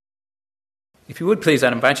If you would please,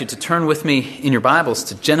 I'd invite you to turn with me in your Bibles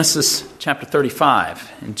to Genesis chapter 35.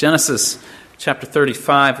 In Genesis chapter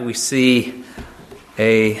 35, we see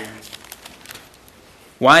a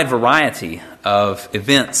wide variety of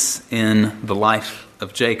events in the life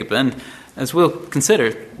of Jacob. And as we'll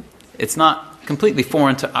consider, it's not completely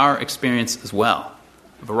foreign to our experience as well.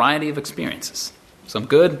 A variety of experiences. Some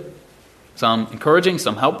good, some encouraging,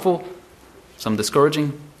 some helpful, some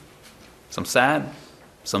discouraging, some sad,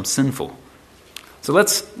 some sinful. So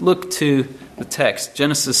let's look to the text,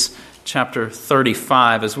 Genesis chapter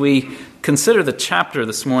 35. As we consider the chapter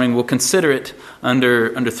this morning, we'll consider it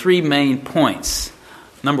under three main points.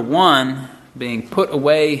 Number one, being put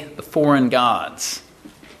away the foreign gods.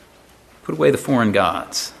 Put away the foreign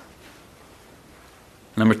gods.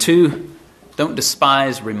 Number two, don't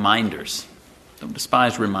despise reminders. Don't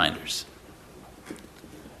despise reminders.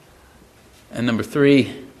 And number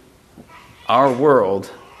three, our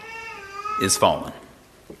world is fallen.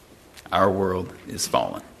 Our world is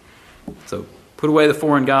fallen. So put away the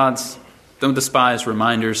foreign gods. Don't despise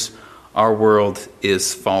reminders. Our world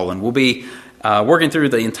is fallen. We'll be working through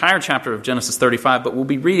the entire chapter of Genesis 35, but we'll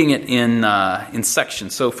be reading it in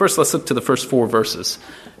sections. So first, let's look to the first four verses.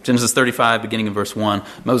 Genesis 35, beginning in verse 1.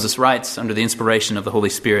 Moses writes under the inspiration of the Holy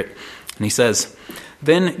Spirit, and he says,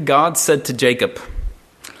 "Then God said to Jacob,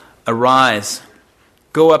 'Arise,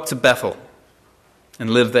 go up to Bethel, and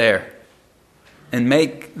live there, and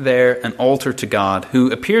make there an altar to God,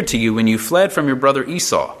 who appeared to you when you fled from your brother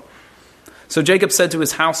Esau.' So Jacob said to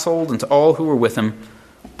his household and to all who were with him,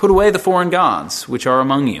 'Put away the foreign gods which are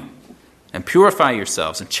among you, and purify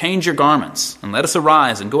yourselves, and change your garments, and let us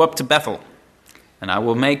arise and go up to Bethel. And I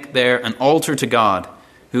will make there an altar to God,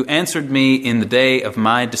 who answered me in the day of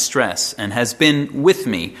my distress, and has been with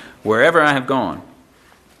me wherever I have gone.'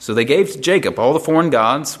 So they gave to Jacob all the foreign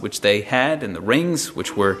gods which they had, and the rings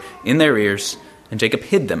which were in their ears, and Jacob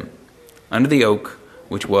hid them under the oak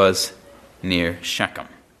which was near Shechem."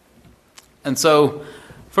 And so,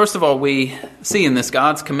 first of all, we see in this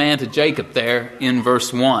God's command to Jacob there in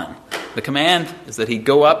verse 1. The command is that he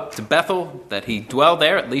go up to Bethel, that he dwell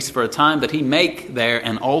there, at least for a time, that he make there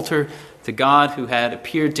an altar to God who had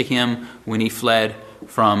appeared to him when he fled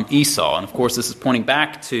from Esau. And of course, this is pointing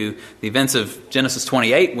back to the events of Genesis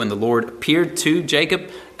 28, when the Lord appeared to Jacob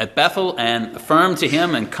at Bethel and affirmed to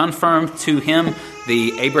him and confirmed to him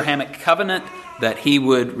the Abrahamic covenant that he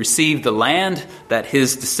would receive the land, that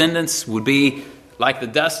his descendants would be like the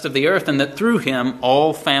dust of the earth, and that through him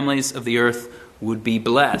all families of the earth would be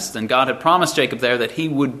blessed. And God had promised Jacob there that he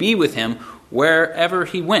would be with him wherever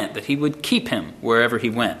he went, that he would keep him wherever he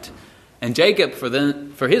went. And Jacob,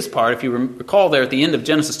 for his part, if you recall there at the end of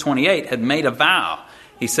Genesis 28, had made a vow.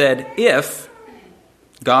 He said, "If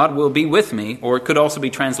God will be with me," or it could also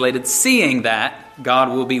be translated, "seeing that God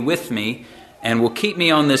will be with me and will keep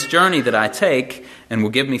me on this journey that I take, and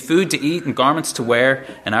will give me food to eat and garments to wear,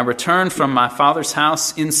 and I return from my father's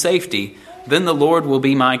house in safety, then the Lord will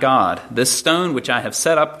be my God. This stone which I have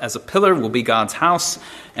set up as a pillar will be God's house,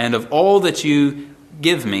 and of all that you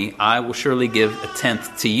give me, I will surely give a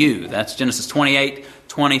tenth to you." That's Genesis 28,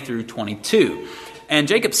 20 through 22. And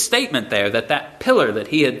Jacob's statement there, that pillar that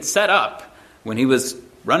he had set up when he was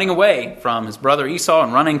running away from his brother Esau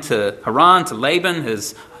and running to Haran, to Laban,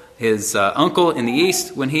 his uncle in the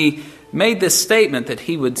east, when he made this statement that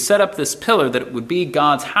he would set up this pillar, that it would be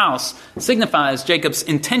God's house, signifies Jacob's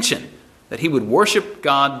intention, that he would worship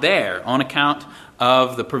God there on account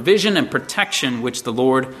of the provision and protection which the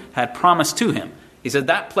Lord had promised to him. He said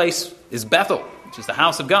that place is Bethel, which is the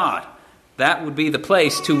house of God. That would be the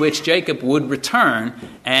place to which Jacob would return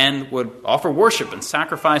and would offer worship and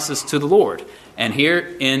sacrifices to the Lord. And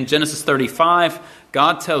here in Genesis 35,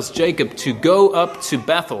 God tells Jacob to go up to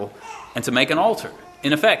Bethel and to make an altar.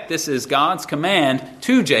 In effect, this is God's command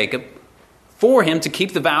to Jacob for him to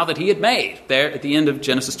keep the vow that he had made there at the end of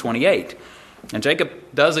Genesis 28. And Jacob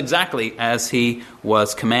does exactly as he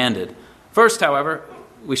was commanded. First, however,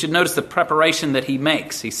 we should notice the preparation that he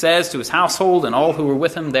makes. He says to his household and all who were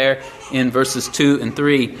with him there in verses 2 and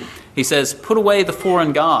 3, he says, "Put away the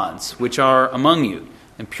foreign gods which are among you,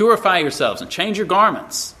 and purify yourselves, and change your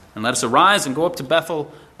garments, and let us arise and go up to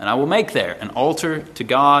Bethel, and I will make there an altar to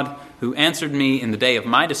God, who answered me in the day of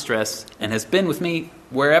my distress, and has been with me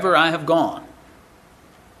wherever I have gone."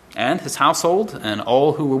 And his household and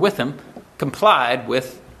all who were with him complied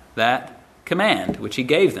with that command which he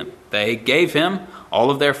gave them. They gave him all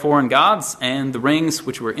of their foreign gods and the rings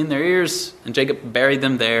which were in their ears, and Jacob buried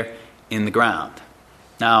them there in the ground.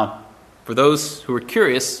 Now, for those who are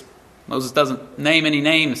curious, Moses doesn't name any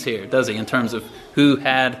names here, does he, in terms of who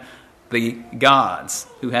had the gods,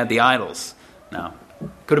 who had the idols. Now,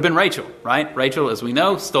 Could have been Rachel, right? Rachel, as we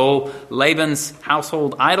know, stole Laban's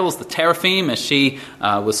household idols, the teraphim, as she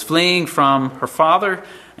was fleeing from her father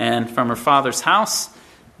and from her father's house.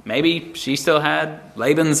 Maybe she still had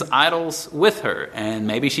Laban's idols with her, and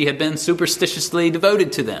maybe she had been superstitiously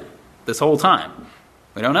devoted to them this whole time.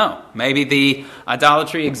 We don't know. Maybe the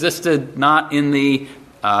idolatry existed not in the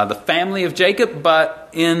family of Jacob, but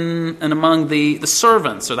in and among the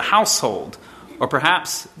servants or the household. Or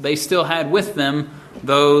perhaps they still had with them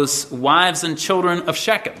those wives and children of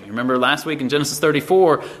Shechem. You remember last week in Genesis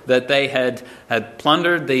 34 that they had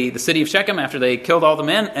plundered the city of Shechem after they killed all the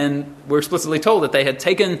men, and we're explicitly told that they had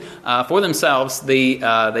taken for themselves, they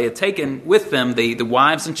had taken with them the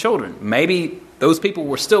wives and children. Maybe those people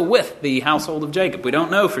were still with the household of Jacob. We don't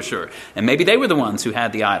know for sure. And maybe they were the ones who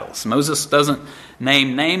had the idols. Moses doesn't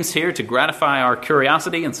name names here to gratify our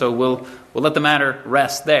curiosity, and so we'll let the matter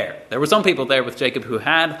rest there. There were some people there with Jacob who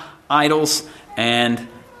had idols, and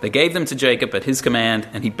they gave them to Jacob at his command,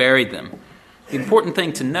 and he buried them. The important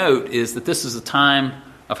thing to note is that this is a time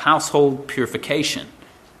of household purification.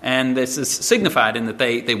 And this is signified in that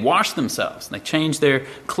they wash themselves. They change their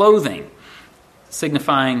clothing,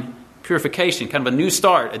 signifying purification, kind of a new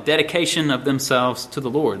start, a dedication of themselves to the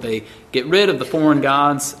Lord. They get rid of the foreign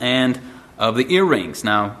gods and of the earrings.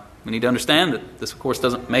 Now, we need to understand that this, of course,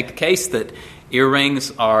 doesn't make the case that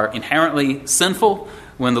earrings are inherently sinful.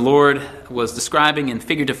 When the Lord was describing in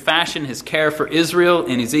figurative fashion his care for Israel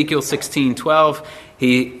in Ezekiel 16:12,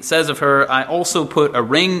 he says of her, "I also put a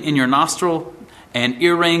ring in your nostril and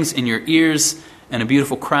earrings in your ears and a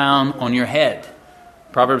beautiful crown on your head."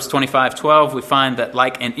 Proverbs 25:12, we find that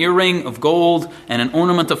like an earring of gold and an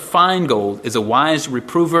ornament of fine gold is a wise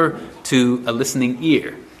reprover to a listening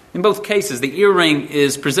ear. In both cases, the earring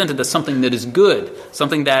is presented as something that is good,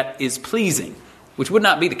 something that is pleasing, which would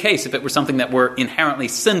not be the case if it were something that were inherently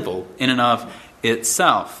sinful in and of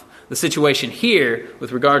itself. The situation here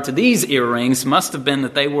with regard to these earrings must have been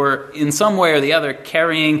that they were in some way or the other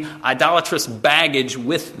carrying idolatrous baggage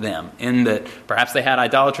with them, in that perhaps they had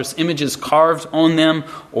idolatrous images carved on them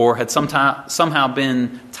or had somehow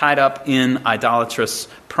been tied up in idolatrous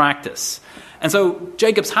practice. And so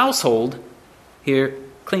Jacob's household here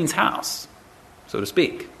cleans house, so to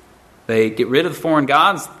speak. They get rid of the foreign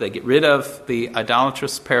gods, they get rid of the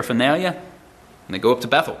idolatrous paraphernalia, and they go up to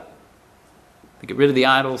Bethel. They get rid of the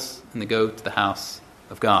idols, and they go to the house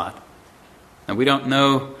of God. Now, we don't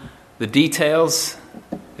know the details,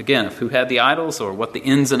 again, of who had the idols or what the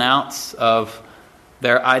ins and outs of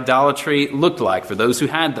their idolatry looked like for those who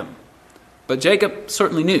had them. But Jacob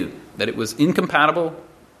certainly knew that it was incompatible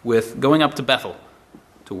with going up to Bethel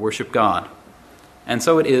to worship God. And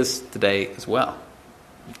so it is today as well.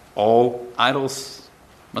 All idols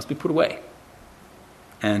must be put away,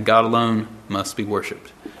 and God alone must be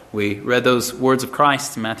worshipped. We read those words of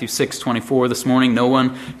Christ in Matthew 6:24 this morning. No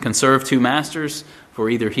one can serve two masters, for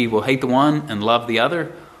either he will hate the one and love the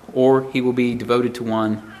other, or he will be devoted to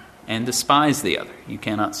one and despise the other. You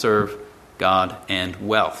cannot serve God and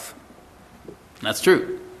wealth. And that's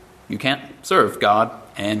true. You can't serve God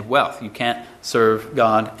and wealth. You can't serve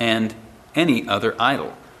God and any other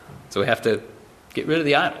idol. So we have to get rid of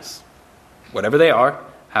the idols, whatever they are,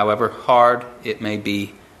 however hard it may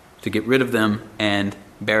be to get rid of them and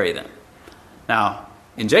bury them. Now,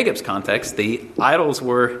 in Jacob's context, the idols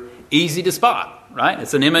were easy to spot, right?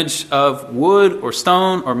 It's an image of wood or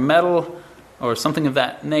stone or metal or something of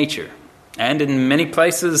that nature. And in many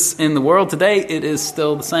places in the world today, it is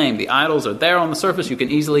still the same. The idols are there on the surface. You can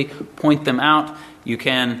easily point them out. You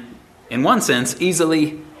can, in one sense,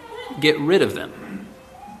 easily get rid of them.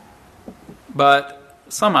 But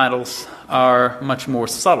some idols are much more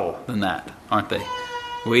subtle than that, aren't they?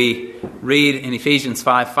 We read in Ephesians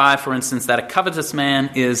 5:5, for instance, that a covetous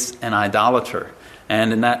man is an idolater.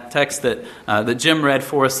 And in that text that Jim read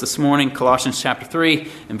for us this morning, Colossians chapter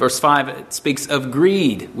 3, in verse 5, it speaks of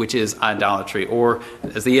greed, which is idolatry, or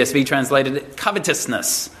as the ESV translated it,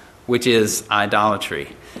 covetousness, which is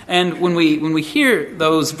idolatry. And when we hear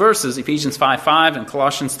those verses, Ephesians 5:5 and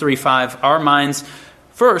Colossians 3:5, our minds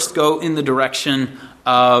first go in the direction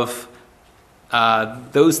of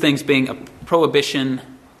those things being a prohibition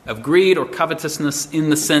of greed or covetousness in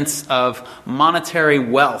the sense of monetary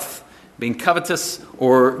wealth, being covetous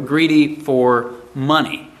or greedy for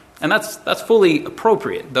money. And that's fully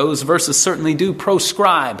appropriate. Those verses certainly do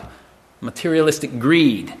proscribe materialistic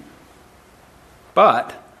greed.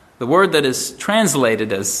 But the word that is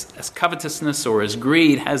translated as covetousness or as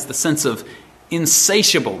greed has the sense of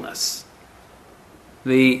insatiableness,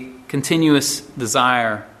 the continuous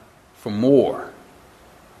desire for more.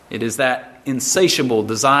 It is that insatiable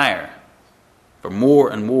desire for more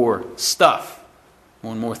and more stuff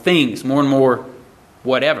more and more things, more and more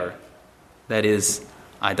whatever that is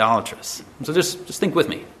idolatrous. So just think with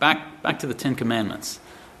me. Back to the Ten Commandments.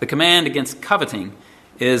 The command against coveting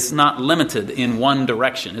is not limited in one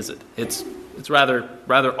direction, is it? It's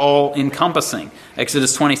rather all-encompassing.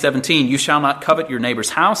 Exodus 20:17, you shall not covet your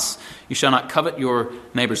neighbor's house, you shall not covet your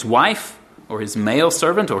neighbor's wife, or his male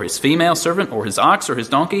servant, or his female servant, or his ox, or his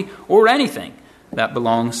donkey, or anything that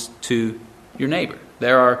belongs to your neighbor.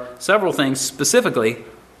 There are several things specifically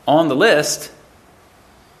on the list.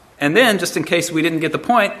 And then, just in case we didn't get the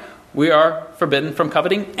point, we are forbidden from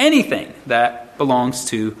coveting anything that belongs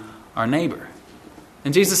to our neighbor.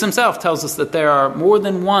 And Jesus himself tells us that there are more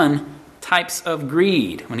than one types of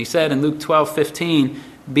greed. When he said in Luke 12:15,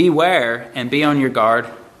 beware and be on your guard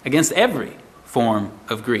against every form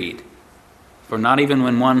of greed. For not even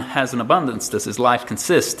when one has an abundance does his life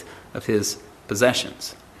consist of his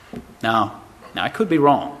possessions. Now I could be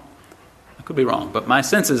wrong. But my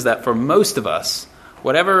sense is that for most of us,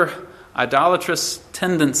 whatever idolatrous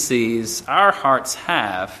tendencies our hearts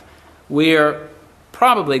have, we are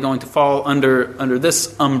probably going to fall under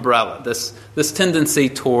this umbrella, this tendency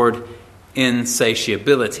toward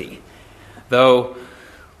insatiability. Though,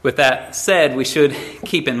 with that said, we should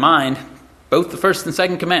keep in mind both the first and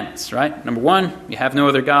second commandments, right? Number 1, you have no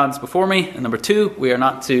other gods before me. And number 2, we are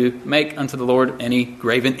not to make unto the Lord any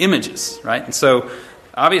graven images, right? And so,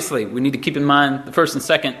 obviously, we need to keep in mind the first and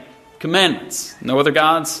second commandments. No other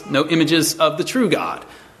gods, no images of the true God.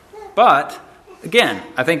 But, again,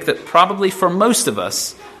 I think that probably for most of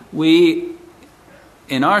us, we,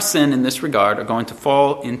 in our sin in this regard, are going to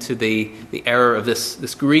fall into the error of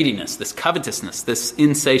this greediness, this covetousness, this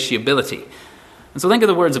insatiability. And so think of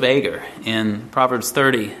the words of Agur in Proverbs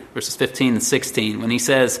 30, verses 15 and 16, when he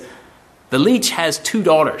says, the leech has 2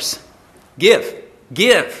 daughters. Give.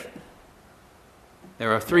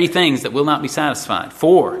 There are 3 things that will not be satisfied.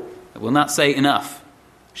 4 that will not say enough.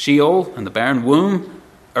 Sheol and the barren womb,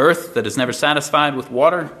 earth that is never satisfied with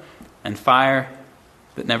water, and fire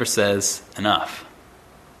that never says enough.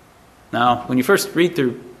 Now, when you first read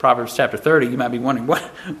through Proverbs chapter 30, you might be wondering,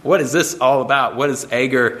 what is this all about? What is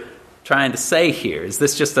Agur trying to say here? Is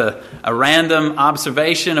this just a random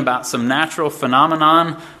observation about some natural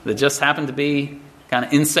phenomenon that just happened to be kind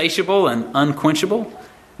of insatiable and unquenchable?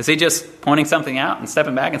 Is he just pointing something out and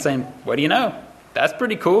stepping back and saying, what do you know? That's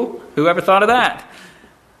pretty cool. Whoever thought of that?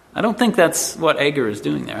 I don't think that's what Agur is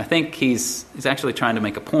doing there. I think he's actually trying to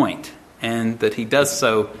make a point, and that he does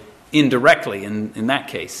so indirectly in that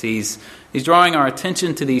case. He's drawing our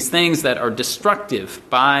attention to these things that are destructive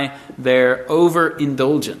by their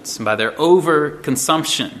overindulgence, by their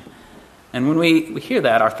overconsumption. And when we hear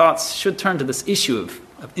that, our thoughts should turn to this issue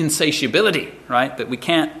of insatiability, right? That we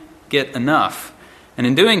can't get enough. And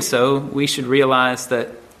in doing so, we should realize that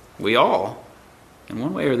we all, in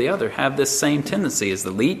one way or the other, have this same tendency as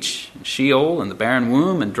the leech, and Sheol, and the barren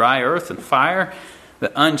womb, and dry earth, and fire,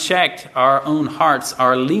 that unchecked, our own hearts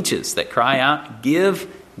are leeches that cry out, give,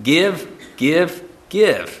 give, give,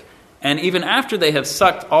 give. And even after they have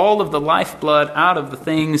sucked all of the lifeblood out of the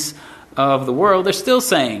things of the world, they're still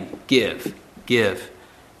saying, give, give.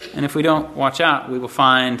 And if we don't watch out, we will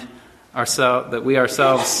find that we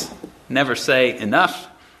ourselves never say enough,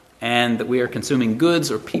 and that we are consuming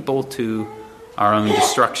goods or people to our own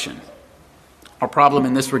destruction. Our problem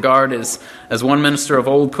in this regard is, as one minister of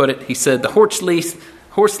old put it, he said, the horse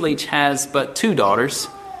leech has but 2 daughters,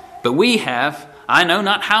 but we have, I know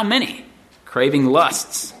not how many, craving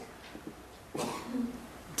lusts.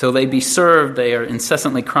 Till they be served, they are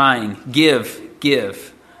incessantly crying, give,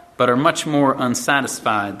 give, but are much more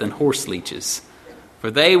unsatisfied than horse leeches. For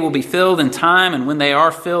they will be filled in time, and when they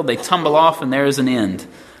are filled, they tumble off, and there is an end.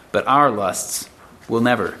 But our lusts will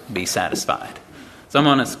never be satisfied.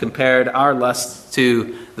 Someone has compared our lusts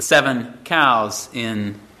to the 7 cows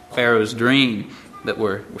in Pharaoh's dream that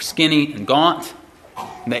were skinny and gaunt.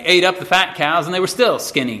 And they ate up the fat cows, and they were still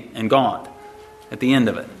skinny and gaunt at the end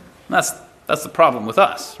of it. And that's the problem with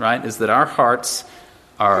us, right? Is that our hearts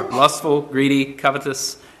are lustful, greedy,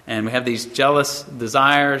 covetous, and we have these jealous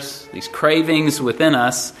desires, these cravings within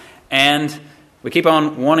us, and we keep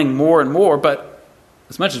on wanting more and more, but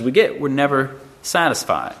as much as we get, we're never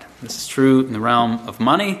satisfied. This is true in the realm of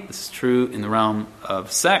money. This is true in the realm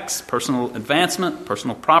of sex, personal advancement,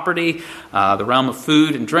 personal property, the realm of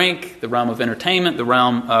food and drink, the realm of entertainment, the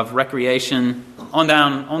realm of recreation, on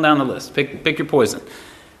down the list. Pick your poison.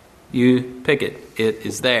 You pick it. It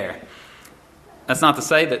is there. That's not to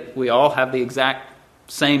say that we all have the exact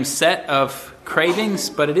same set of cravings,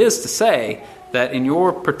 but it is to say that in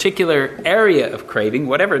your particular area of craving,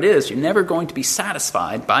 whatever it is, you're never going to be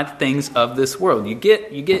satisfied by the things of this world. You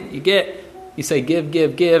get, you say give,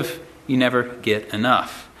 give, give, you never get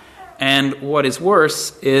enough. And what is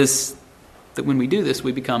worse is that when we do this,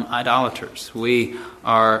 we become idolaters. We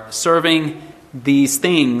are serving these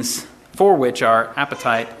things for which our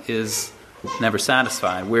appetite is never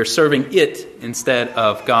satisfied. We're serving it instead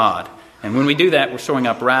of God. And when we do that, we're storing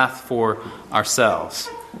up wrath for ourselves.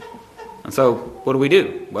 And so, what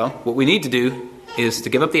do? Well, what we need to do is to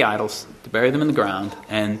give up the idols, to bury them in the ground,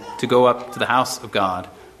 and to go up to the house of God,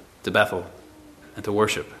 to Bethel, and to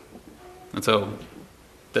worship. And so,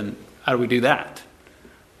 then how do we do that?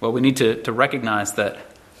 Well, we need to recognize that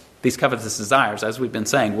these covetous desires, as we've been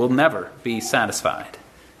saying, will never be satisfied.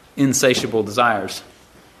 Insatiable desires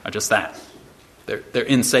are just that. They're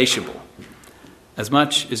insatiable. As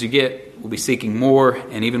much as you get, we'll be seeking more,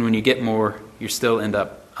 and even when you get more, you still end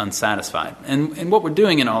up unsatisfied. And what we're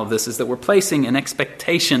doing in all of this is that we're placing an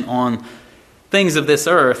expectation on things of this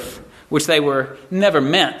earth which they were never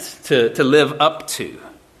meant to live up to.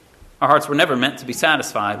 Our hearts were never meant to be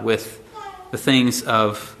satisfied with the things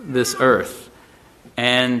of this earth.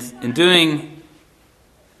 And in doing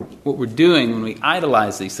what we're doing when we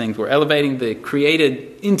idolize these things, we're elevating the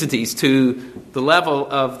created entities to the level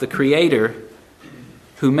of the Creator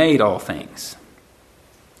who made all things.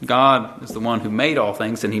 God is the one who made all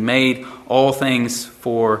things, and He made all things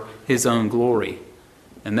for His own glory.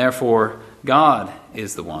 And therefore, God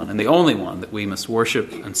is the one and the only one that we must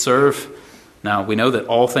worship and serve. Now, we know that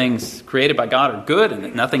all things created by God are good, and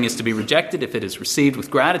that nothing is to be rejected if it is received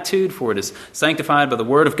with gratitude, for it is sanctified by the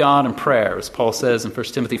word of God and prayer, as Paul says in 1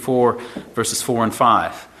 Timothy 4, verses 4 and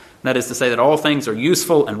 5. That is to say that all things are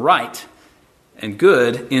useful and right and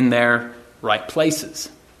good in their right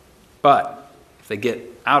places. But if they get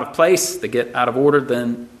out of place, they get out of order,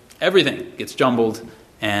 then everything gets jumbled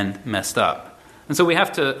and messed up. And so we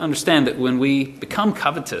have to understand that when we become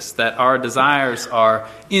covetous, that our desires are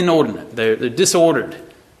inordinate, they're disordered,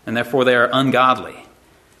 and therefore they are ungodly.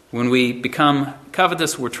 When we become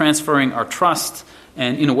covetous, we're transferring our trust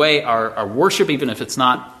and, in a way, our worship, even if it's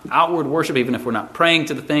not outward worship, even if we're not praying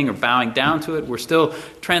to the thing or bowing down to it, we're still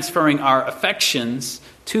transferring our affections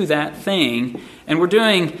to that thing. And we're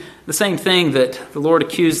doing the same thing that the Lord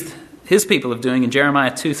accused His people of doing in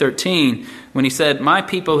Jeremiah 2:13, when He said, "My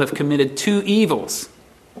people have committed two evils.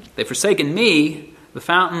 They've forsaken me, the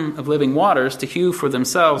fountain of living waters, to hew for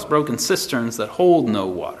themselves broken cisterns that hold no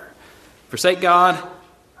water." Forsake God,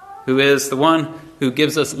 who is the one who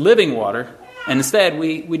gives us living water, and instead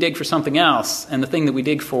we dig for something else, and the thing that we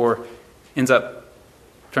dig for ends up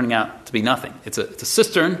turning out to be nothing. It's a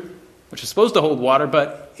cistern, which is supposed to hold water,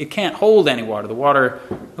 but it can't hold any water. The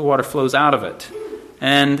water flows out of it.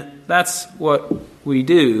 And that's what we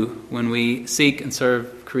do when we seek and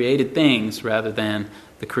serve created things rather than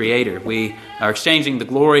the Creator. We are exchanging the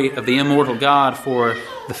glory of the immortal God for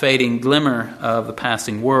the fading glimmer of the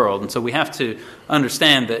passing world. And so we have to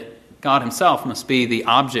understand that God Himself must be the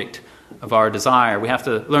object of our desire. We have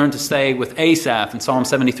to learn to say with Asaph in Psalm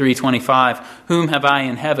 73:25, "Whom have I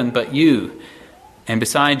in heaven but you? And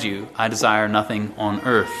beside you I desire nothing on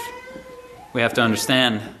earth." We have to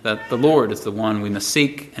understand that the Lord is the one we must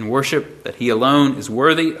seek and worship, that He alone is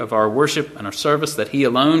worthy of our worship and our service, that He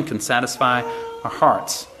alone can satisfy our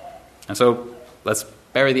hearts. And so let's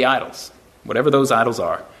bury the idols, whatever those idols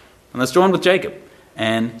are. And let's join with Jacob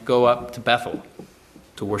and go up to Bethel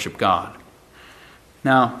to worship God.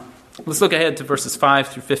 Now, let's look ahead to verses 5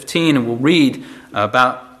 through 15, and we'll read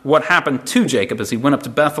about what happened to Jacob as he went up to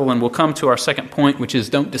Bethel, and we'll come to our second point, which is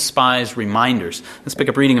don't despise reminders. Let's pick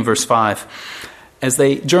up reading in verse 5. "As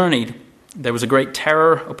they journeyed, there was a great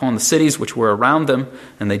terror upon the cities which were around them,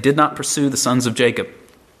 and they did not pursue the sons of Jacob.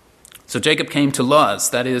 So Jacob came to Luz,"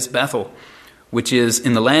 that is Bethel, "which is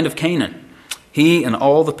in the land of Canaan, he and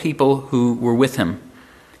all the people who were with him.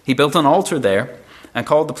 He built an altar there and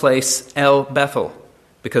called the place El Bethel,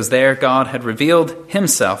 because there God had revealed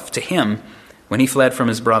Himself to him when he fled from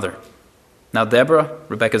his brother. Now Deborah,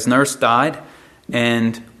 Rebekah's nurse, died,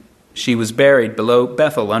 and she was buried below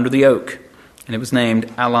Bethel under the oak, and it was named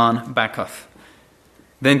Allon Bacuth.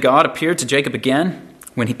 Then God appeared to Jacob again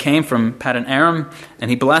when he came from Paddan Aram, and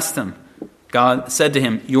He blessed him. God said to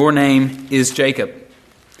him, 'Your name is Jacob.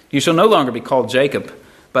 You shall no longer be called Jacob,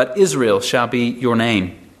 but Israel shall be your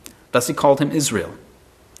name.' Thus He called him Israel.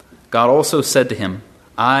 God also said to him,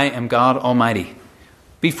 'I am God Almighty.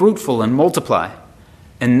 Be fruitful and multiply.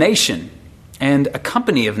 A nation and a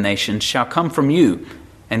company of nations shall come from you,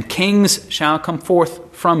 and kings shall come forth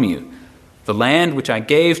from you. The land which I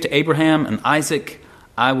gave to Abraham and Isaac,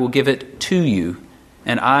 I will give it to you,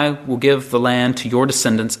 and I will give the land to your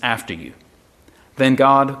descendants after you. Then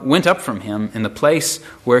God went up from him in the place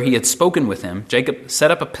where he had spoken with him. Jacob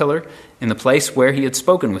set up a pillar in the place where he had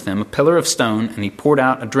spoken with him, a pillar of stone, and he poured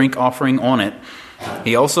out a drink offering on it.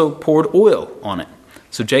 He also poured oil on it.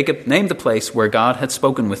 So Jacob named the place where God had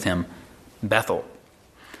spoken with him Bethel.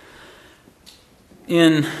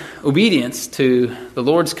 In obedience to the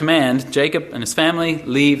Lord's command, Jacob and his family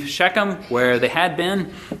leave Shechem, where they had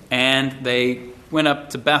been, and they went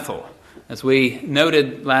up to Bethel. As we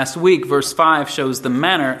noted last week, verse 5 shows the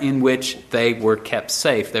manner in which they were kept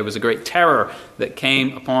safe. There was a great terror that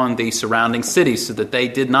came upon the surrounding cities so that they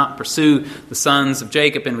did not pursue the sons of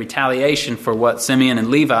Jacob in retaliation for what Simeon and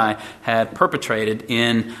Levi had perpetrated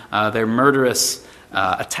in their murderous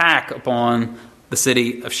attack upon the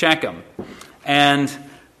city of Shechem. And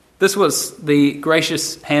this was the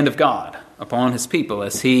gracious hand of God upon his people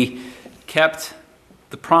as he kept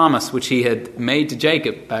the promise which he had made to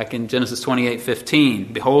Jacob back in Genesis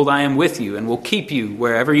 28:15. Behold, I am with you and will keep you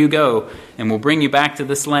wherever you go and will bring you back to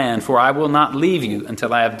this land, for I will not leave you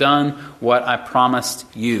until I have done what I promised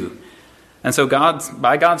you. And so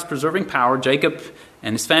by God's preserving power, Jacob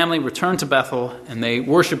and his family returned to Bethel and they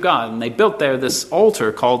worshiped God. And they built there this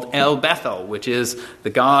altar called El Bethel, which is the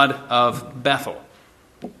God of Bethel.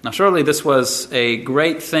 Now, surely this was a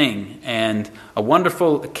great thing and a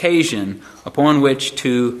wonderful occasion upon which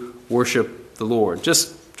to worship the Lord.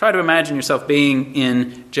 Just try to imagine yourself being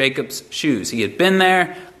in Jacob's shoes. He had been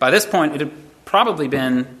there. By this point, it had probably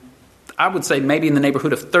been, I would say, maybe in the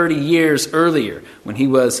neighborhood of 30 years earlier when he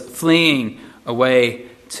was fleeing away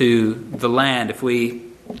to the land. If we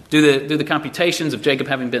do the computations of Jacob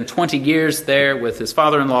having been 20 years there with his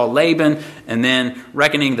father-in-law Laban, and then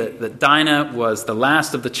reckoning that Dinah was the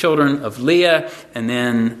last of the children of Leah, and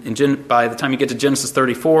then by the time you get to Genesis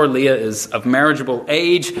 34, Leah is of marriageable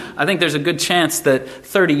age. I think there's a good chance that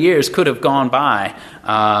 30 years could have gone by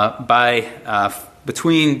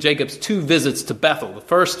between Jacob's two visits to Bethel. The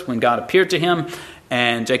first, when God appeared to him,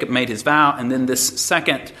 and Jacob made his vow, and then this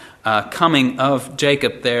second coming of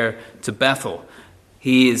Jacob there to Bethel.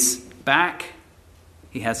 He is back.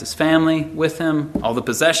 He has his family with him, all the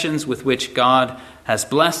possessions with which God has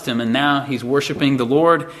blessed him, and now he's worshiping the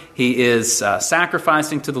Lord. He is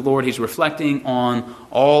sacrificing to the Lord. He's reflecting on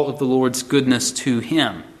all of the Lord's goodness to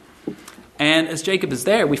him. And as Jacob is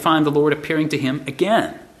there, we find the Lord appearing to him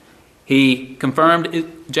again. He confirmed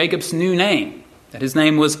Jacob's new name, that his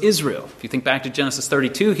name was Israel. If you think back to Genesis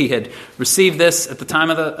 32, he had received this at the time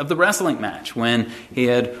of the wrestling match when he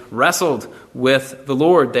had wrestled with the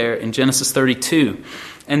Lord there in Genesis 32.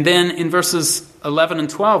 And then in verses 11 and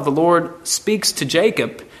 12, the Lord speaks to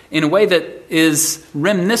Jacob in a way that is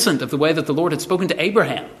reminiscent of the way that the Lord had spoken to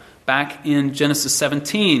Abraham back in Genesis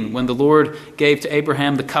 17 when the Lord gave to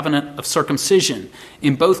Abraham the covenant of circumcision.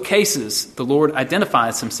 In both cases, the Lord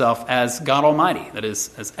identifies himself as God Almighty, that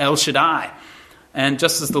is, as El Shaddai. And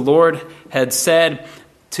just as the Lord had said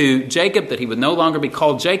to Jacob that he would no longer be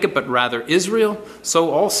called Jacob, but rather Israel,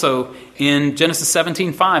 so also in Genesis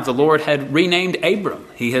 17:5, the Lord had renamed Abram.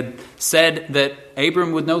 He had said that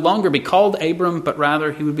Abram would no longer be called Abram, but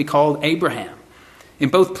rather he would be called Abraham. In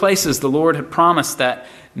both places, the Lord had promised that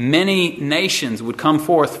many nations would come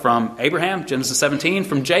forth from Abraham, Genesis 17,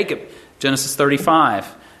 from Jacob, Genesis 35.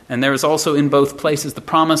 And there is also in both places the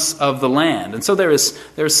promise of the land. And so there is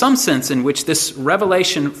some sense in which this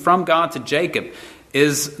revelation from God to Jacob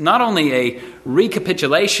is not only a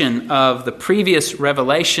recapitulation of the previous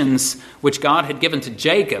revelations which God had given to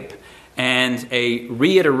Jacob and a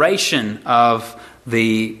reiteration of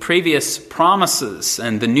the previous promises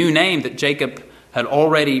and the new name that Jacob had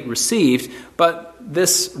already received, but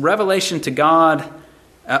this revelation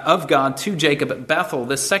of God to Jacob at Bethel,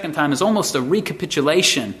 this second time, is almost a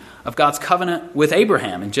recapitulation of God's covenant with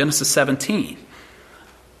Abraham in Genesis 17.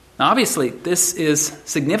 Now, obviously, this is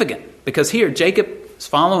significant because here Jacob is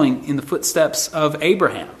following in the footsteps of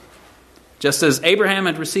Abraham. Just as Abraham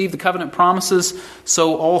had received the covenant promises,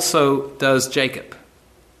 so also does Jacob.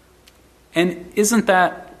 And isn't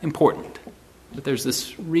that important, that there's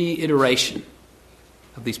this reiteration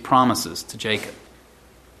of these promises to Jacob?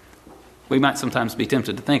 We might sometimes be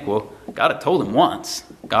tempted to think, well, God had told him once.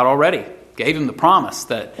 God already gave him the promise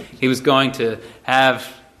that he was going to have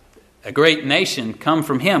a great nation come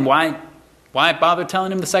from him. Why bother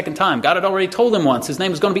telling him the second time? God had already told him once his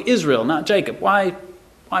name was going to be Israel, not Jacob. Why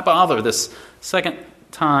bother this second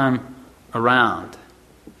time around?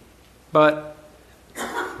 But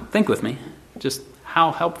think with me just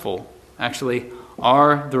how helpful actually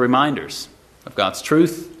are the reminders of God's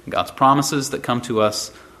truth and God's promises that come to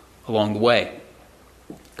us along the way.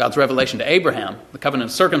 God's revelation to Abraham, the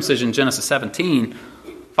covenant of circumcision, Genesis 17,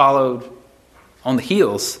 followed on the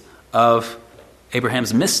heels of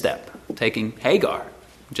Abraham's misstep, taking Hagar,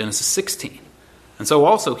 Genesis 16. And so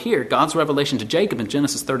also here, God's revelation to Jacob in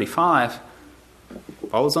Genesis 35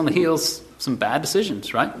 follows on the heels of some bad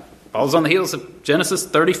decisions, right? Follows on the heels of Genesis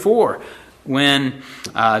 34, when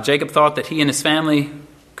Jacob thought that he and his family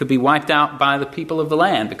could be wiped out by the people of the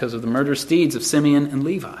land because of the murderous deeds of Simeon and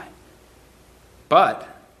Levi. But,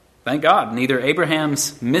 thank God, neither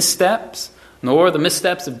Abraham's missteps nor the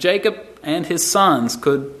missteps of Jacob and his sons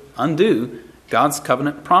could undo God's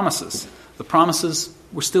covenant promises. The promises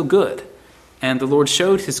were still good. And the Lord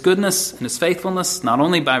showed his goodness and his faithfulness not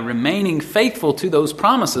only by remaining faithful to those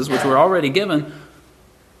promises which were already given,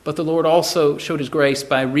 but the Lord also showed his grace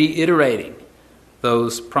by reiterating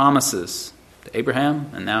those promises to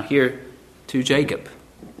Abraham and now here to Jacob.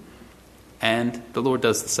 And the Lord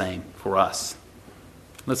does the same for us.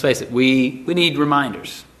 Let's face it, we need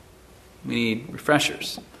reminders. We need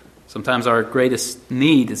refreshers. Sometimes our greatest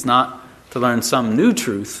need is not to learn some new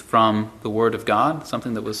truth from the Word of God,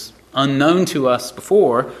 something that was unknown to us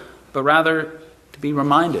before, but rather to be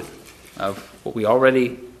reminded of what we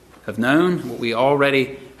already have known, what we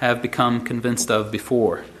already have become convinced of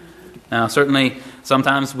before. Now, certainly,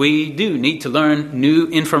 sometimes we do need to learn new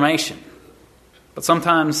information, but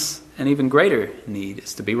sometimes an even greater need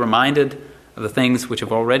is to be reminded of the things which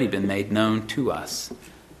have already been made known to us.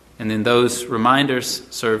 And then those reminders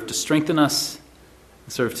serve to strengthen us,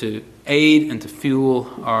 serve to aid and to fuel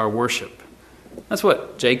our worship. That's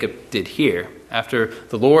what Jacob did here. After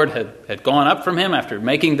the Lord had gone up from him, after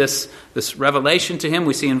making this revelation to him,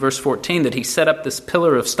 we see in verse 14 that he set up this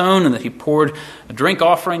pillar of stone and that he poured a drink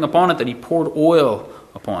offering upon it, that he poured oil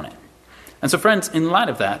upon it. And so, friends, in light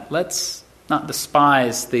of that, let's not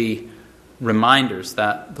despise the reminders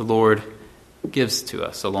that the Lord gives to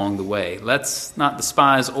us along the way. Let's not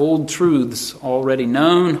despise old truths already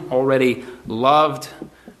known, already loved,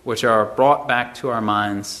 which are brought back to our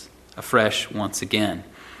minds afresh once again.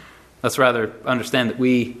 Let's rather understand that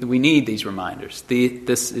we need these reminders.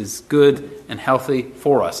 This is good and healthy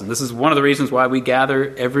for us. And this is one of the reasons why we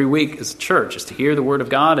gather every week as a church, is to hear the Word of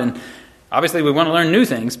God. And obviously we want to learn new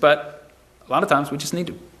things, but a lot of times we just need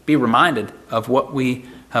to be reminded of what we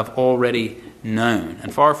have already known.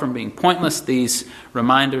 And far from being pointless, these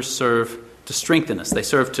reminders serve to strengthen us. They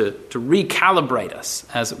serve to recalibrate us,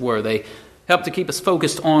 as it were. They help to keep us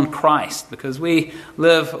focused on Christ, because we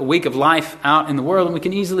live a week of life out in the world and we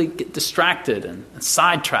can easily get distracted and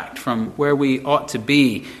sidetracked from where we ought to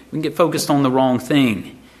be. We can get focused on the wrong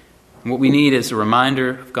thing. And what we need is a reminder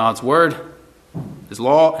of God's Word, His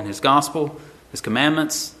law and His gospel, His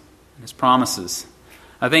commandments and His promises.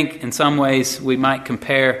 I think in some ways we might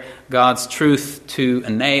compare God's truth to a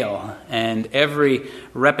nail, and every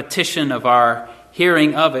repetition of our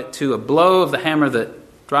hearing of it to a blow of the hammer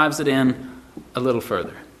that drives it in a little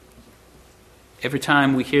further. Every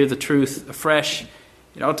time we hear the truth afresh,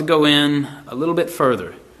 it ought to go in a little bit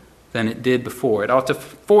further than it did before. It ought to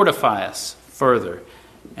fortify us further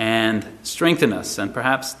and strengthen us and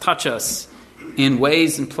perhaps touch us in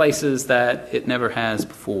ways and places that it never has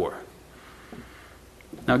before.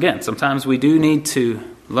 Now again, sometimes we do need to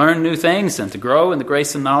learn new things and to grow in the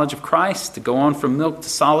grace and knowledge of Christ, to go on from milk to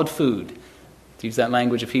solid food, to use that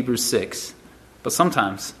language of Hebrews 6. But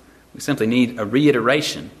sometimes we simply need a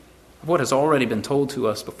reiteration of what has already been told to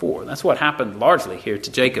us before. That's what happened largely here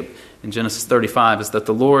to Jacob in Genesis 35, is that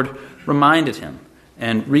the Lord reminded him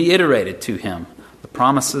and reiterated to him the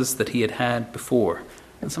promises that he had had before.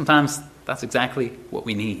 And sometimes that's exactly what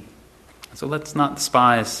we need. So let's not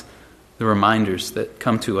despise the reminders that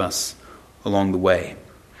come to us along the way.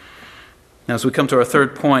 Now, as we come to our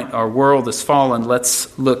third point, our world is fallen,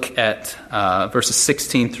 let's look at verses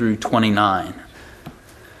 16 through 29.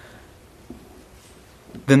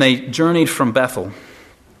 Then they journeyed from Bethel,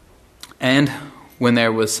 and when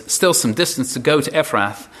there was still some distance to go to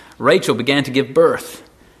Ephrath, Rachel began to give birth,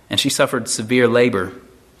 and she suffered severe labor.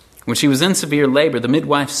 When she was in severe labor, the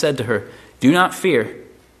midwife said to her, "Do not fear,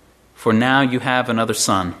 for now you have another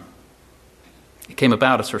son." It came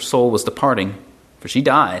about as her soul was departing, for she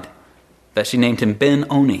died, that she named him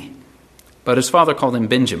Ben-Oni, but his father called him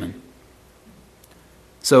Benjamin.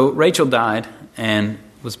 So Rachel died and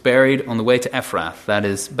was buried on the way to Ephrath, that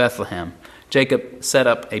is Bethlehem. Jacob set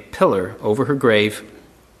up a pillar over her grave,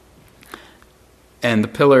 and the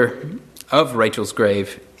pillar of Rachel's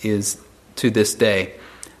grave is to this day.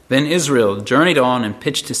 Then Israel journeyed on and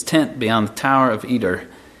pitched his tent beyond the tower of Eder.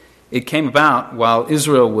 It came about, while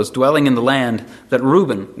Israel was dwelling in the land, that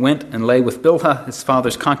Reuben went and lay with Bilhah, his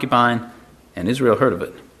father's concubine, and Israel heard of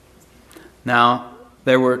it. Now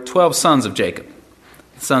there were 12 sons of Jacob,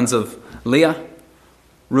 the sons of Leah,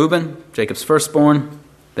 Reuben, Jacob's firstborn,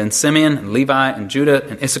 Then Simeon and Levi and Judah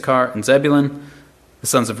and Issachar and Zebulun, the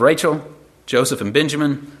sons of Rachel, Joseph and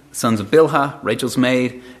Benjamin, the sons of Bilhah, Rachel's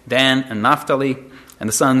maid, Dan and Naphtali, and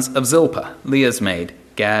the sons of Zilpah, Leah's maid,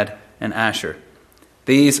 Gad and Asher.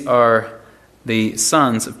 These are the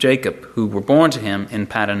sons of Jacob who were born to him in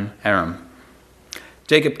Paddan Aram.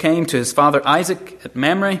 Jacob came to his father Isaac at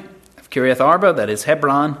Mamre of Kiriath Arba, that is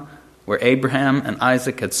Hebron, where Abraham and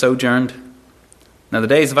Isaac had sojourned. Now the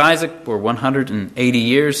days of Isaac were 180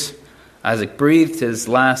 years. Isaac breathed his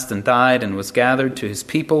last and died, and was gathered to his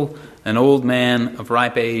people, an old man of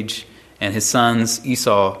ripe age, and his sons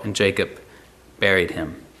Esau and Jacob buried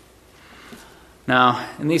him. Now,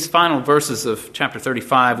 in these final verses of chapter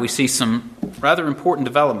 35, we see some rather important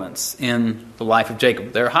developments in the life of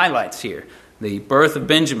Jacob. There are highlights here. The birth of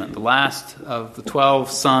Benjamin, the last of the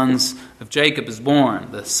 12 sons of Jacob, is born,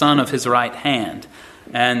 the son of his right hand.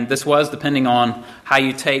 And this was, depending on how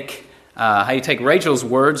you take Rachel's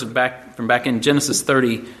words from back in Genesis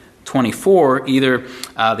 30:24, either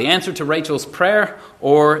the answer to Rachel's prayer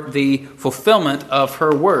or the fulfillment of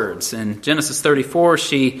her words. In Genesis 34,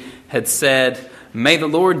 she had said, "May the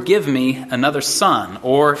Lord give me another son,"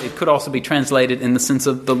 or it could also be translated in the sense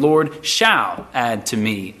of, "The Lord shall add to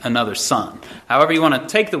me another son." However you want to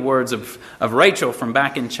take the words of Rachel from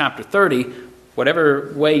back in chapter 30,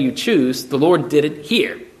 whatever way you choose, the Lord did it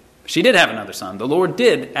here. She did have another son. The Lord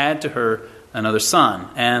did add to her another son,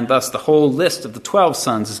 and thus the whole list of the 12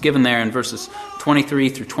 sons is given there in verses 23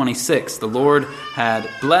 through 26. The Lord had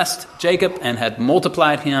blessed Jacob and had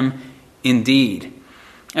multiplied him indeed.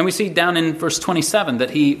 And we see down in verse 27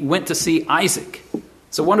 that he went to see Isaac.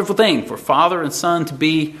 It's a wonderful thing for father and son to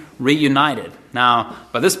be reunited. Now,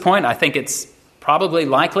 by this point, I think it's probably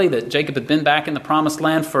likely that Jacob had been back in the promised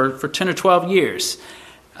land for 10 or 12 years,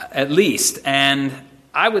 at least. And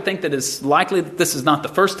I would think that it's likely that this is not the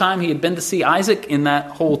first time he had been to see Isaac in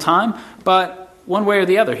that whole time, but one way or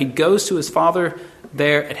the other, he goes to his father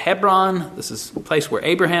there at Hebron. This is a place where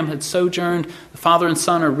Abraham had sojourned. The father and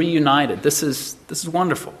son are reunited. This is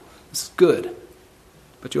wonderful. This is good.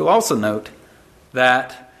 But you'll also note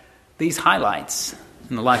that these highlights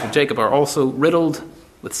in the life of Jacob are also riddled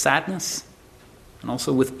with sadness and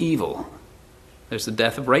also with evil. There's the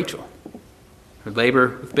death of Rachel. Her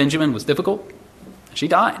labor with Benjamin was difficult. She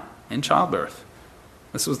died in childbirth.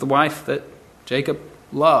 This was the wife that Jacob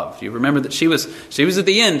loved. You remember that she was at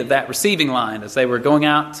the end of that receiving line as they were going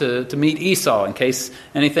out to meet Esau. In case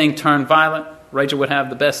anything turned violent, Rachel would have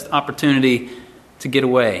the best opportunity to get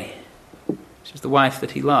away. She was the wife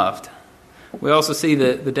that he loved. We also see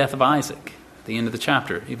the death of Isaac at the end of the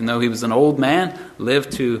chapter. Even though he was an old man,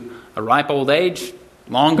 lived to a ripe old age,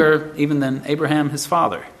 longer even than Abraham, his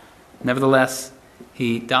father. Nevertheless,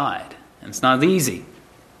 he died. And it's not easy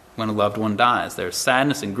when a loved one dies. There's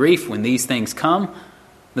sadness and grief when these things come.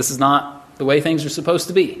 This is not the way things are supposed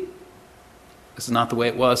to be. This is not the way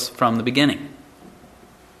it was from the beginning.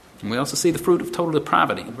 And we also see the fruit of total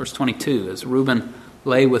depravity. Verse 22, as Reuben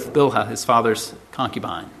lay with Bilhah, his father's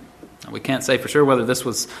concubine. Now, we can't say for sure whether this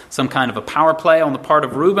was some kind of a power play on the part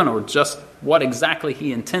of Reuben or just what exactly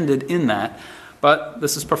he intended in that. But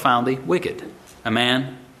this is profoundly wicked. A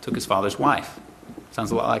man took his father's wife. Sounds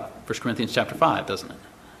a lot like 1 Corinthians chapter 5, doesn't it?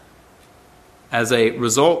 As a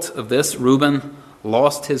result of this, Reuben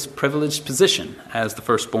lost his privileged position as the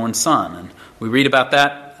firstborn son. And we read about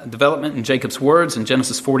that development in Jacob's words in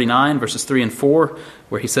Genesis 49, verses 3 and 4,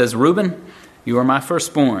 where he says, "Reuben, you are my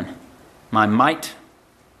firstborn, my might,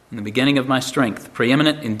 and the beginning of my strength,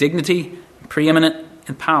 preeminent in dignity, preeminent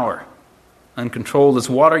in power. Uncontrolled as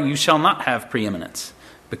water, you shall not have preeminence,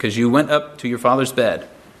 because you went up to your father's bed.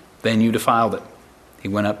 Then you defiled it. He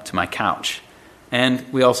went up to my couch." And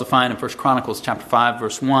we also find in 1 Chronicles chapter 5,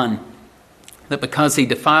 verse 1, that because he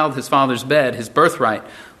defiled his father's bed, his birthright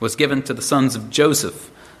was given to the sons of Joseph,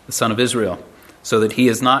 the son of Israel, so that he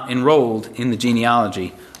is not enrolled in the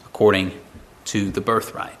genealogy according to the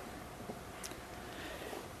birthright.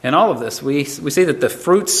 In all of this, we see that the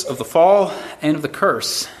fruits of the fall and of the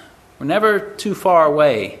curse were never too far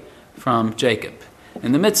away from Jacob.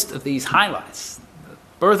 In the midst of these highlights, the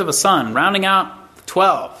birth of a son, rounding out the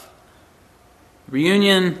 12,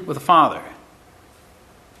 reunion with a father,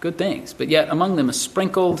 good things, but yet among them is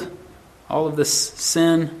sprinkled all of this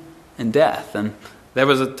sin and death. And there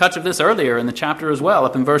was a touch of this earlier in the chapter as well,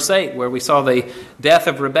 up in verse 8, where we saw the death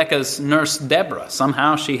of Rebekah's nurse Deborah.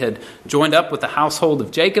 Somehow she had joined up with the household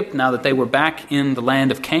of Jacob now that they were back in the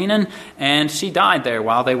land of Canaan, and she died there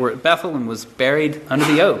while they were at Bethel and was buried under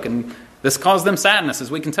the oak. And this caused them sadness, as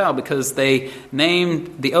we can tell, because they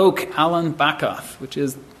named the oak Alon Bakath, which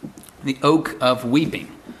is the oak of weeping.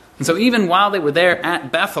 And so even while they were there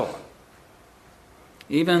at Bethel,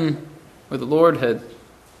 even where the Lord had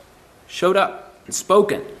showed up and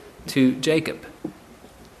spoken to Jacob.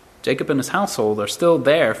 Jacob and his household are still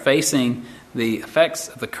there facing the effects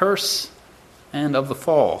of the curse and of the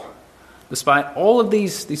fall. Despite all of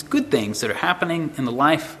these good things that are happening in the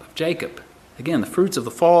life of Jacob, again, the fruits of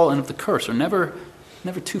the fall and of the curse are never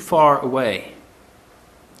too far away.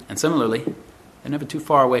 And similarly, they're never too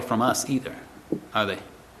far away from us either, are they?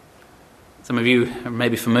 Some of you are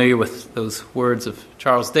maybe familiar with those words of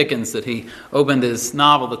Charles Dickens that he opened his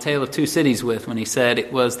novel, The Tale of Two Cities, with when he said,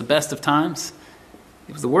 "It was the best of times,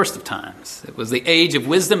 it was the worst of times. It was the age of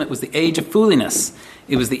wisdom, it was the age of foolishness.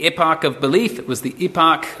 It was the epoch of belief, it was the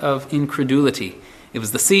epoch of incredulity. It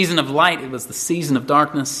was the season of light, it was the season of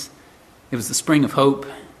darkness. It was the spring of hope,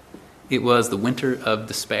 it was the winter of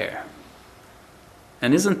despair."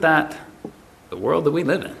 And isn't that the world that we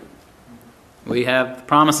live in? We have the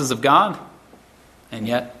promises of God, and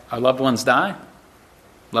yet our loved ones die.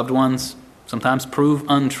 Loved ones sometimes prove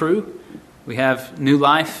untrue. We have new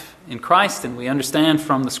life in Christ, and we understand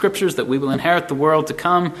from the Scriptures that we will inherit the world to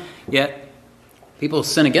come, yet people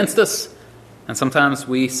sin against us, and sometimes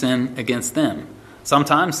we sin against them.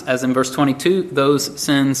 Sometimes, as in verse 22, those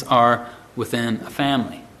sins are within a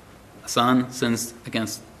family. A son sins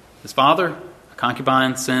against his father, a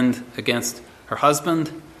concubine sinned against her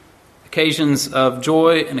husband. Occasions of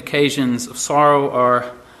joy and occasions of sorrow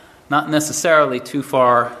are not necessarily too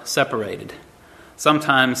far separated.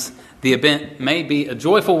 Sometimes the event may be a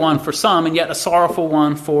joyful one for some and yet a sorrowful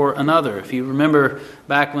one for another. If you remember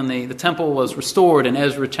back when the temple was restored in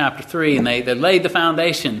Ezra chapter 3 and they laid the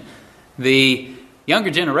foundation, the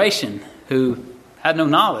younger generation who had no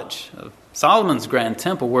knowledge of Solomon's grand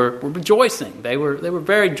temple were rejoicing. They were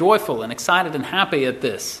very joyful and excited and happy at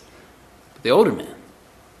this. But the older men,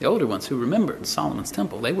 the older ones who remembered Solomon's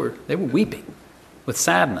temple, they were weeping with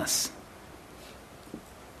sadness.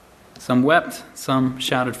 Some wept, some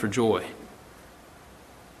shouted for joy.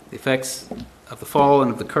 The effects of the fall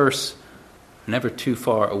and of the curse are never too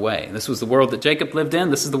far away. This was the world that Jacob lived in.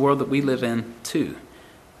 This is the world that we live in too.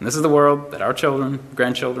 And this is the world that our children,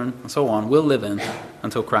 grandchildren, and so on will live in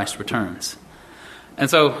until Christ returns. And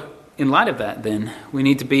so, in light of that, then, we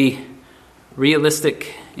need to be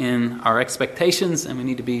realistic in our expectations, and we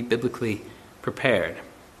need to be biblically prepared.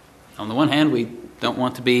 On the one hand, we don't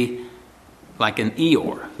want to be like an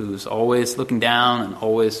Eeyore who's always looking down and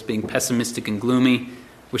always being pessimistic and gloomy.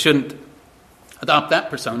 We shouldn't adopt that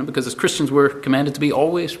persona because as Christians we're commanded to be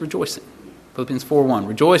always rejoicing. Philippians 4:1,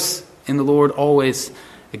 rejoice in the Lord always.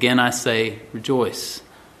 Again I say rejoice.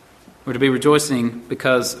 We're to be rejoicing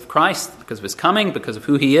because of Christ, because of his coming, because of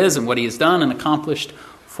who he is and what he has done and accomplished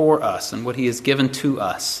for us and what he has given to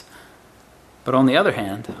us. But on the other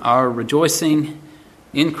hand, our rejoicing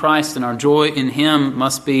in Christ and our joy in him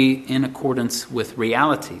must be in accordance with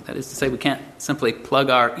reality. That is to say, we can't simply plug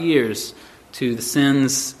our ears to the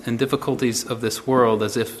sins and difficulties of this world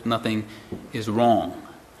as if nothing is wrong.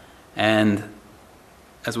 And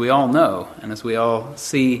as we all know, and as we all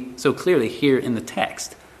see so clearly here in the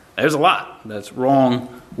text, there's a lot that's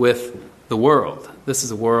wrong with the world. This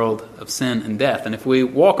is a world of sin and death. And if we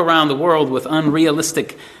walk around the world with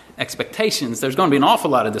unrealistic expectations, there's going to be an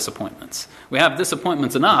awful lot of disappointments. We have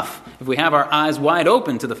disappointments enough if we have our eyes wide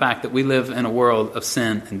open to the fact that we live in a world of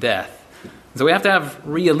sin and death. So we have to have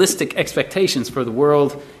realistic expectations for the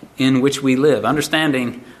world in which we live,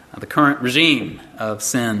 understanding the current regime of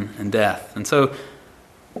sin and death. And so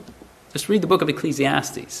just read the book of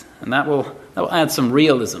Ecclesiastes, and that will add some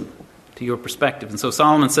realism to your perspective. And so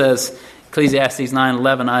Solomon says, Ecclesiastes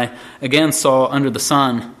 9:11, I again saw under the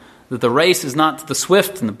sun that the race is not to the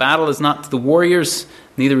swift, and the battle is not to the warriors,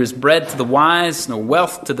 neither is bread to the wise, nor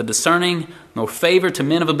wealth to the discerning, nor favor to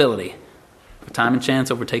men of ability. For time and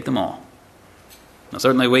chance overtake them all. Now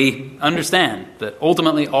certainly we understand that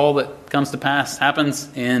ultimately all that comes to pass happens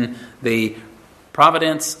in the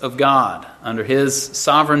providence of God, under his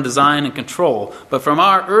sovereign design and control. But from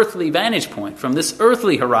our earthly vantage point, from this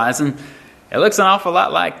earthly horizon, it looks an awful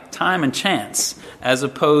lot like time and chance, as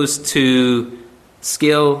opposed to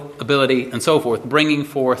skill, ability, and so forth, bringing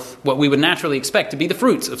forth what we would naturally expect to be the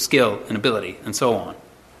fruits of skill and ability, and so on.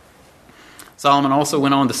 Solomon also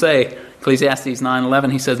went on to say, Ecclesiastes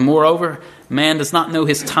 9:11, he says, moreover, man does not know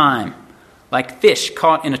his time. Like fish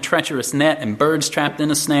caught in a treacherous net and birds trapped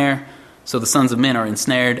in a snare, so the sons of men are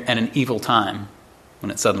ensnared at an evil time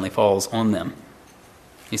when it suddenly falls on them.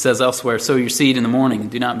 He says elsewhere, sow your seed in the morning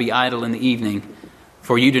and do not be idle in the evening,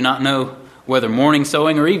 for you do not know whether morning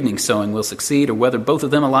sowing or evening sowing will succeed, or whether both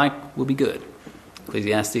of them alike will be good.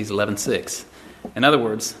 Ecclesiastes 11:6. In other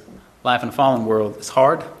words, life in a fallen world is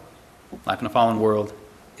hard. Life in a fallen world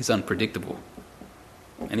is unpredictable.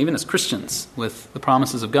 And even as Christians with the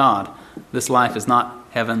promises of God, this life is not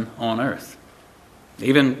heaven on earth.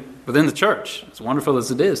 Even within the church, as wonderful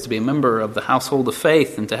as it is to be a member of the household of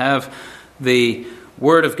faith and to have the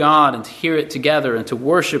Word of God and to hear it together and to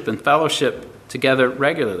worship and fellowship together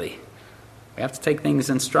regularly, we have to take things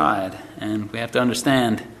in stride, and we have to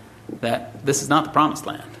understand that this is not the promised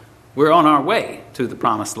land. We're on our way to the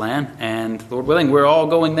promised land, and Lord willing, we're all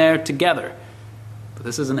going there together. But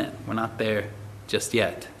this isn't it. We're not there just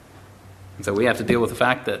yet. And so we have to deal with the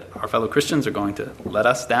fact that our fellow Christians are going to let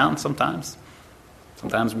us down sometimes.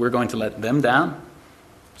 Sometimes we're going to let them down.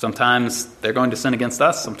 Sometimes they're going to sin against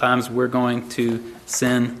us. Sometimes we're going to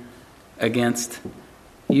sin against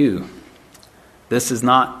you. This is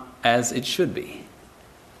not as it should be,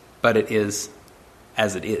 but it is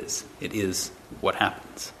as it is. It is what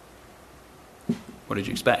happens. What did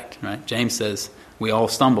you expect, right? James says we all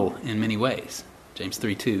stumble in many ways. James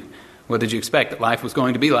 3:2. What did you expect that life was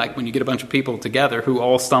going to be like when you get a bunch of people together who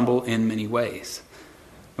all stumble in many ways?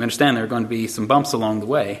 We understand there are going to be some bumps along the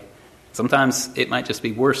way. Sometimes it might just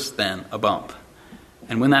be worse than a bump.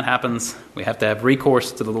 And when that happens, we have to have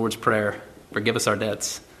recourse to the Lord's Prayer, forgive us our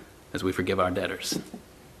debts as we forgive our debtors.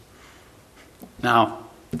 Now,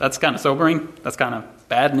 that's kind of sobering, that's kind of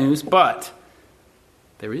bad news, but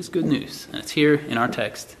there is good news, and it's here in our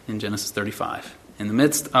text in Genesis 35. In the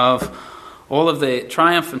midst of all of the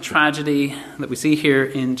triumph and tragedy that we see here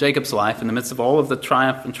in Jacob's life, in the midst of all of the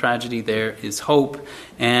triumph and tragedy, there is hope.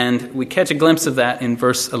 And we catch a glimpse of that in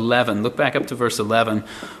verse 11. Look back up to verse 11.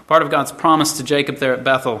 Part of God's promise to Jacob there at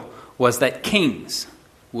Bethel was that kings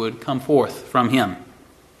would come forth from him.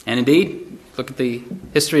 And indeed, look at the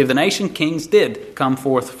history of the nation, kings did come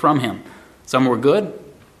forth from him. Some were good,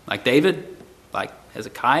 like David, like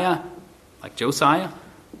Hezekiah, like Josiah.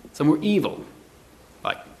 Some were evil,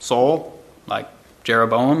 like Saul, like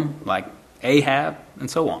Jeroboam, like Ahab, and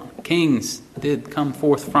so on. Kings did come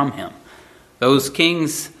forth from him. Those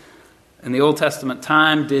kings in the Old Testament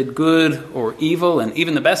time did good or evil, and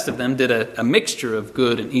even the best of them did a mixture of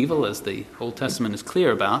good and evil, as the Old Testament is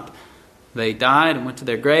clear about. They died and went to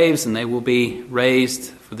their graves, and they will be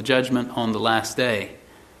raised for the judgment on the last day.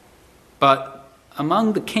 But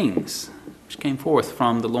among the kings which came forth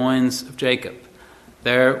from the loins of Jacob,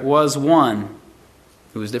 there was one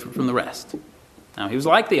who was different from the rest. Now, he was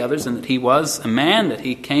like the others in that he was a man, that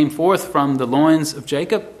he came forth from the loins of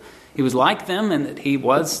Jacob. He was like them in that he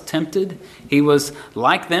was tempted. He was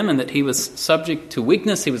like them in that he was subject to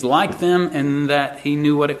weakness. He was like them in that he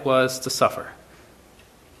knew what it was to suffer.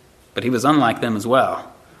 But he was unlike them as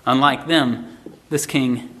well. Unlike them, this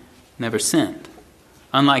king never sinned.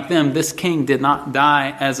 Unlike them, this king did not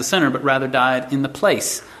die as a sinner, but rather died in the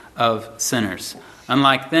place of sinners.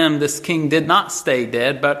 Unlike them, this king did not stay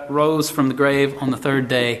dead, but rose from the grave on the third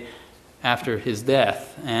day after his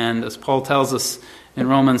death. And as Paul tells us in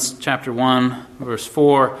Romans chapter 1, verse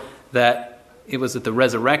 4, that it was at the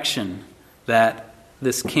resurrection that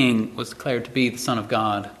this king was declared to be the Son of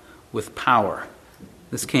God with power.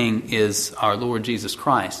 This king is our Lord Jesus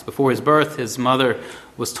Christ. Before his birth, his mother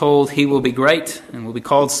was told he will be great and will be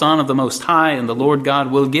called Son of the Most High, and the Lord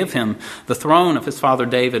God will give him the throne of his father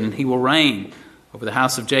David, and he will reign over the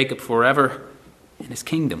house of Jacob forever, and his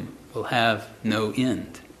kingdom will have no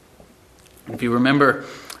end. If you remember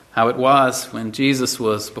how it was when Jesus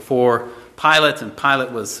was before Pilate, and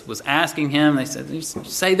Pilate was asking him, they said, they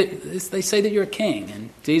say that you're a king. And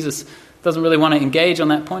Jesus doesn't really want to engage on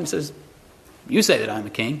that point. He says, you say that I'm a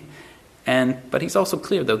king. But he's also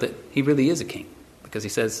clear, though, that he really is a king, because he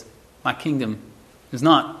says, my kingdom is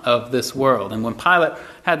not of this world. And when Pilate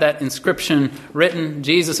had that inscription written,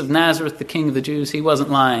 Jesus of Nazareth, the King of the Jews, he wasn't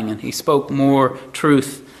lying, and he spoke more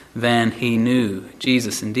truth than he knew.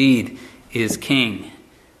 Jesus indeed is king.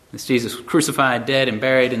 This Jesus was crucified, dead, and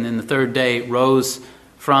buried, and then the third day rose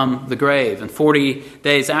from the grave. And 40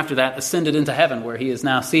 days after that ascended into heaven, where he is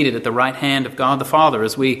now seated at the right hand of God the Father,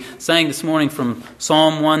 as we sang this morning from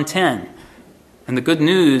Psalm 110. And the good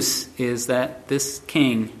news is that this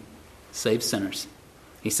king saves sinners.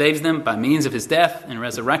 He saves them by means of his death and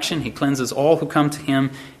resurrection. He cleanses all who come to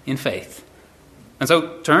him in faith. And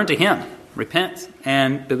so turn to him, repent,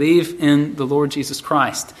 and believe in the Lord Jesus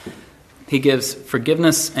Christ. He gives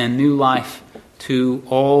forgiveness and new life to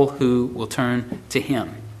all who will turn to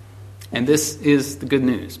him. And this is the good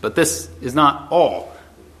news. But this is not all.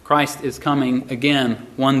 Christ is coming again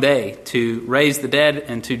one day to raise the dead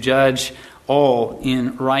and to judge all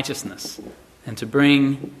in righteousness, and to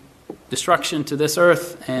bring destruction to this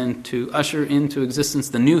earth and to usher into existence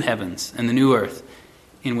the new heavens and the new earth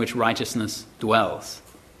in which righteousness dwells.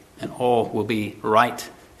 And all will be right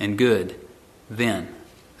and good then.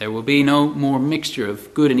 There will be no more mixture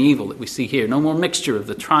of good and evil that we see here. No more mixture of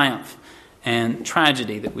the triumph and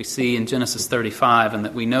tragedy that we see in Genesis 35 and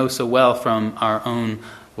that we know so well from our own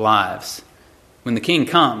lives. When the King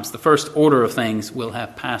comes, the first order of things will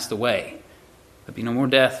have passed away. There'll be no more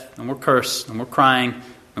death, no more curse, no more crying,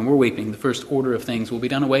 no more weeping. The first order of things will be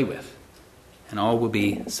done away with, and all will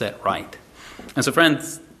be set right. And so,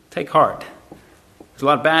 friends, take heart. There's a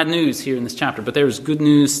lot of bad news here in this chapter, but there is good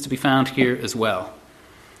news to be found here as well.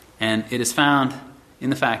 And it is found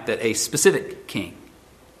in the fact that a specific king,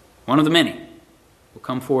 one of the many, will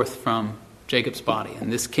come forth from Jacob's body.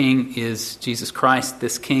 And this king is Jesus Christ.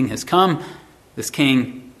 This king has come. This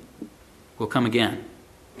king will come again.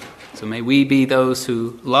 So may we be those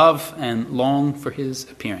who love and long for his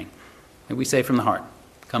appearing. May we say from the heart,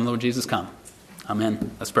 "Come, Lord Jesus, come."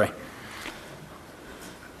 Amen. Let's pray.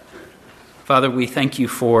 Father, we thank you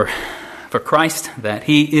for Christ, that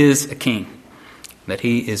he is a king, that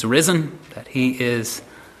he is risen, that he is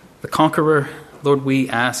the conqueror. Lord, we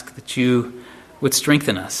ask that you would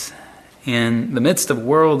strengthen us in the midst of a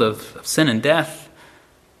world of sin and death,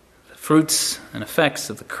 the fruits and effects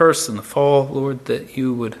of the curse and the fall. Lord, that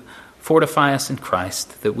you would fortify us in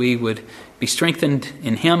Christ, that we would be strengthened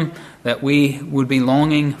in him, that we would be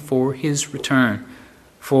longing for his return,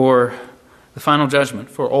 for the final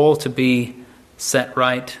judgment, for all to be set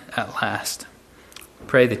right at last.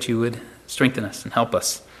 Pray that you would strengthen us and help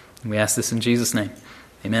us. And we ask this in Jesus' name.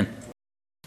 Amen.